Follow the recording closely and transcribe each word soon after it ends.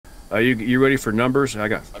Are you ready for numbers? I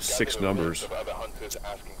got 6 numbers.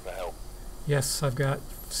 Yes, I've got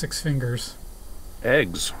 6 fingers.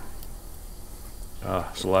 Eggs.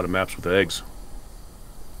 There's a lot of maps with eggs.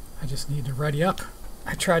 I just need to ready up.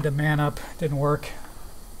 I tried to man up. Didn't work.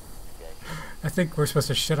 I think we're supposed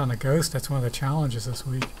to shit on the ghost. That's one of the challenges this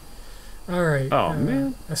week. Alright. Oh,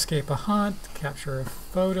 man. Escape a hunt, capture a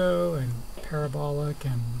photo, and parabolic,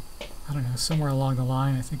 and I don't know, somewhere along the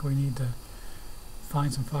line I think we need to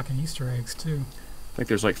find some fucking Easter eggs too. I think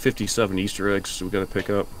there's like 57 Easter eggs we gotta pick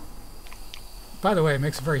up. By the way, it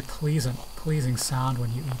makes a very pleasing sound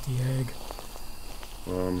when you eat the egg.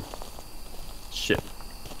 Shit.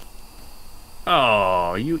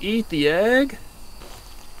 Oh, you eat the egg?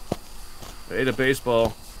 I ate a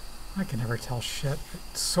baseball. I can never tell shit.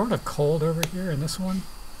 It's sort of cold over here in this one.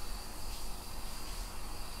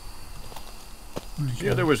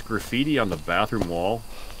 Yeah, there was graffiti on the bathroom wall.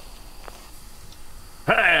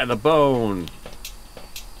 Ha! The bone!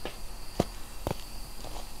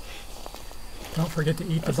 Don't forget to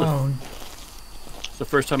eat the bone. It's the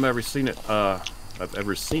first time I've ever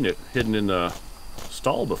seen it hidden in the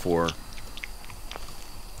stall before.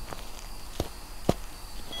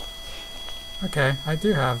 Okay, I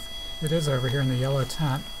do have. It is over here in the yellow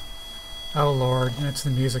tent. Oh lord, and it's the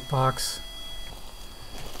music box.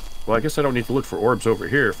 Well, I guess I don't need to look for orbs over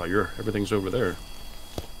here if everything's over there.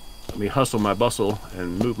 Let me hustle my bustle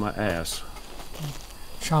and move my ass.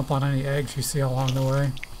 Chomp on any eggs you see along the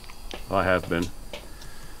way. I have been.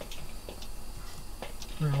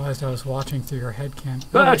 Realized I was watching through your head cam.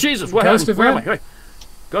 Ah, Jesus! What happened? Where am I? Hey.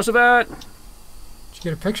 Ghost event! Did you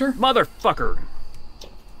get a picture? Motherfucker!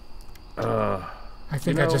 I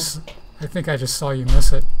think I just saw you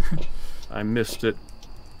miss it. I missed it.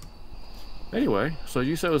 Anyway, so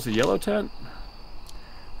you said it was the yellow tent?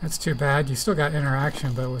 That's too bad. You still got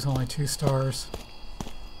interaction, but it was only 2 stars.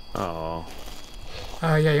 Oh.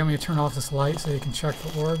 Yeah, you want me to turn off this light so you can check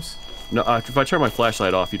for orbs? No, if I turn my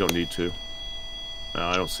flashlight off, you don't need to. No,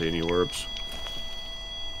 I don't see any orbs.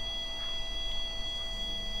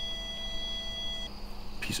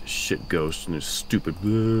 Piece of shit ghost and his stupid...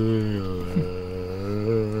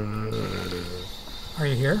 Are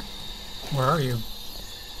you here? Where are you?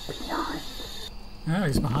 Oh,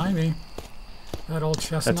 he's behind me. That old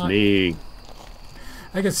chestnut. That's me.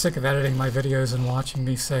 I get sick of editing my videos and watching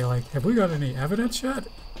me say, like, have we got any evidence yet?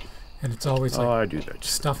 And it's always like I do that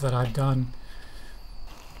stuff that I've done.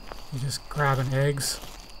 You just grabbing eggs.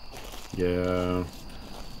 Yeah.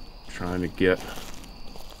 Trying to get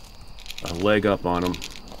a leg up on him.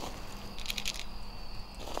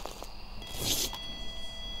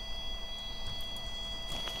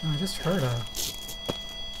 I just heard a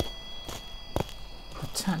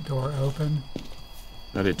tent door open.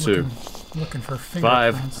 I did too. Looking for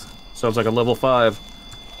fingerprints. 5. Sounds like a level 5.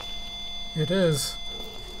 It is.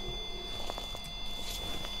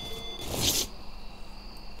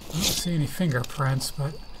 I don't see any fingerprints,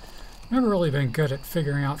 but I've never really been good at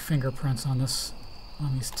figuring out fingerprints on these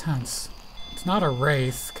tents. It's not a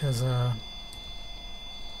wraith because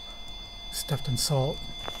stepped in salt,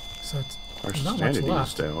 so there's not much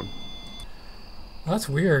left. Down. Well, that's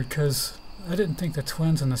weird because I didn't think the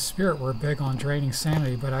twins and the spirit were big on draining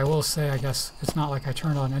sanity, but I will say I guess it's not like I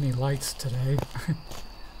turned on any lights today.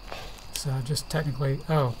 So just technically,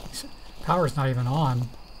 oh, power's not even on.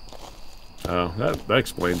 Oh, that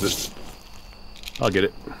explains it. I'll get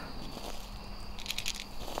it.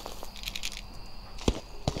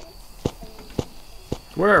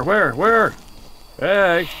 Where?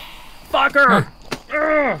 Hey! Fucker!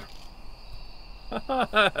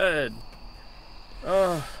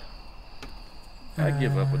 I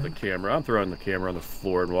give up with the camera. I'm throwing the camera on the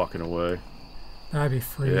floor and walking away. That'd be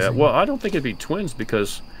freezing. Yeah, well, I don't think it'd be twins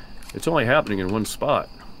because it's only happening in one spot.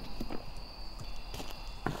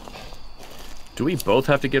 Do we both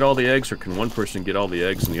have to get all the eggs, or can one person get all the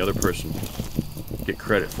eggs and the other person get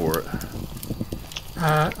credit for it?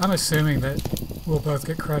 I'm assuming that we'll both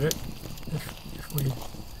get credit if we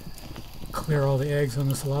clear all the eggs on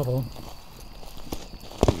this level.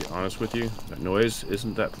 To be honest with you, that noise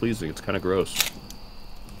isn't that pleasing. It's kind of gross.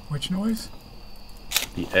 Which noise?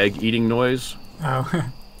 The egg eating noise.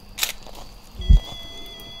 Oh.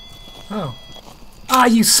 Oh. Ah,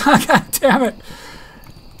 you suck! God damn it!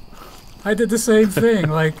 I did the same thing.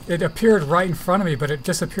 Like, it appeared right in front of me, but it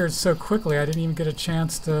disappeared so quickly I didn't even get a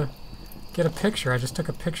chance to get a picture. I just took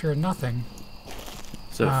a picture of nothing.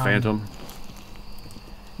 Is that a phantom?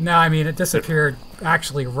 No, I mean, it disappeared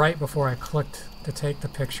actually right before I clicked to take the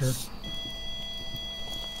picture.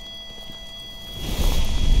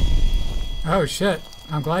 Oh, shit.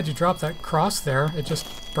 I'm glad you dropped that cross there. It just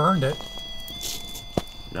burned it.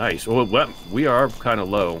 Nice. Well, we are kind of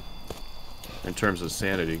low in terms of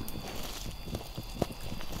sanity.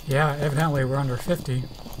 Yeah, evidently we're under 50.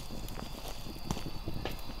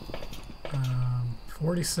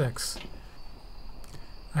 46.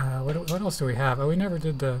 What else do we have? Oh, we never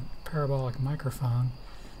did the parabolic microphone.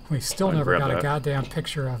 We still never got a goddamn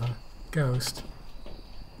picture of a ghost.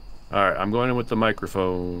 Alright, I'm going in with the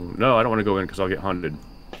microphone. No, I don't want to go in because I'll get hunted.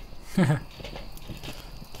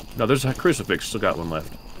 No, there's a crucifix. Still got one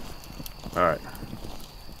left. Alright.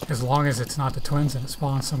 As long as it's not the twins and it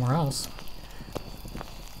spawns somewhere else.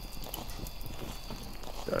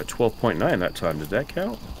 12.9 that time. Did that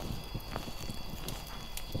count?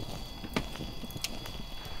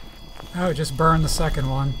 Oh, just burn the second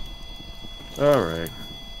one. Alright.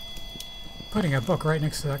 Putting a book right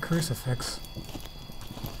next to that crucifix.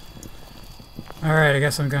 Alright, I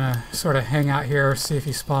guess I'm gonna sort of hang out here, see if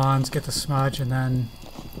he spawns, get the smudge, and then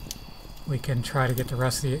we can try to get the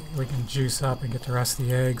rest of the... we can juice up and get the rest of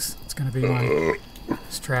the eggs. It's gonna be my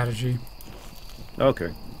strategy.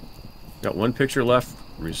 Okay. Got one picture left,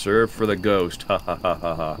 reserved for the ghost. Ha ha ha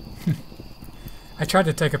ha ha. I tried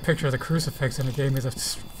to take a picture of the crucifix and it gave me the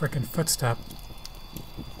frickin' footstep.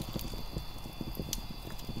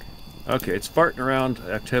 Okay, it's farting around,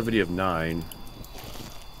 activity of 9.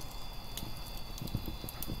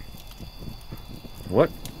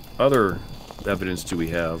 What other evidence do we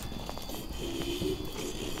have?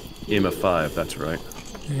 Aim of 5, that's right.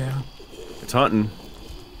 Yeah. It's hunting.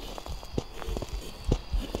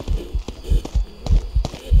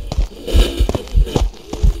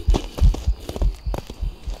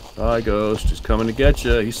 Hi, ghost. He's coming to get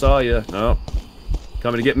you. He saw you. No.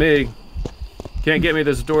 Coming to get me. Can't get me.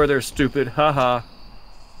 There's a door there, stupid. Haha.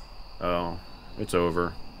 Oh, it's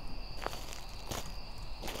over.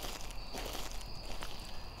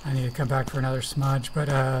 I need to come back for another smudge, but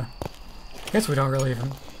I guess we don't really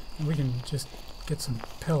even... we can just get some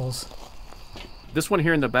pills. This one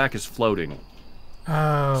here in the back is floating.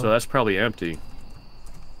 Oh. So that's probably empty.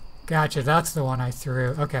 Gotcha, that's the one I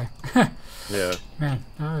threw. Okay. Yeah. Man,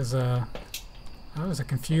 that was a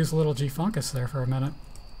confused little G-Funkus there for a minute.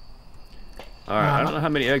 Alright, I don't know how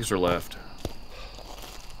many eggs are left.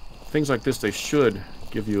 Things like this, they should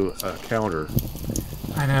give you a counter.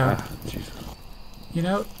 I know. Ah, jeez. You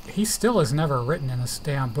know, he still has never written in this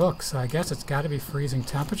damn book, so I guess it's got to be freezing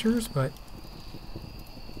temperatures, but...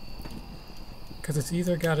 because it's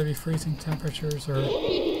either got to be freezing temperatures or...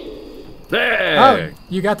 Hey! Oh,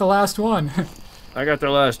 you got the last one. I got the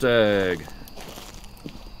last egg.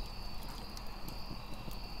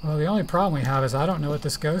 Well, the only problem we have is I don't know what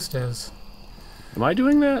this ghost is. Am I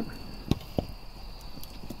doing that?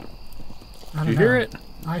 I don't Do you know. hear it?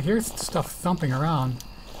 I hear stuff thumping around,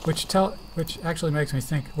 which actually makes me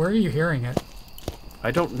think, where are you hearing it?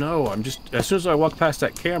 I don't know. I'm just... as soon as I walk past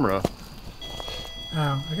that camera...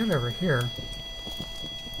 Oh, I got it over here.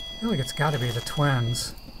 I feel like it's got to be the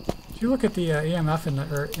twins. Did you look at the EMF in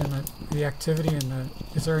the activity in the...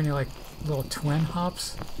 is there any, like, little twin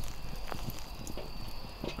hops?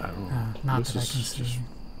 I don't know. Not that I can see.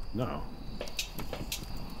 No.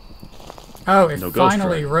 Oh, it No ghost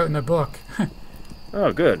finally track. wrote in the book.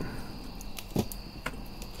 Oh, good.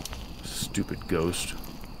 Stupid ghost.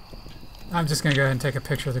 I'm just going to go ahead and take a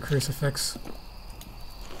picture of the crucifix.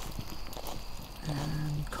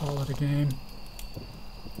 And call it a game.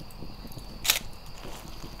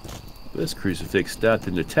 This crucifix stopped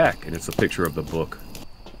an attack, and it's a picture of the book.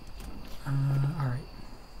 Alright.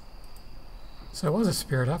 So it was a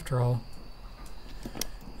spirit after all.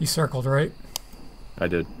 You circled, right? I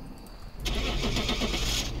did.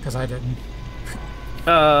 Because I didn't.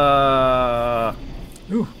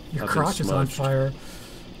 Ooh, your I've been crotch is on smudged. fire.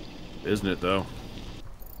 Isn't it, though?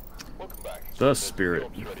 Welcome back. The spirit.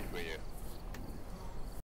 Hope you're ready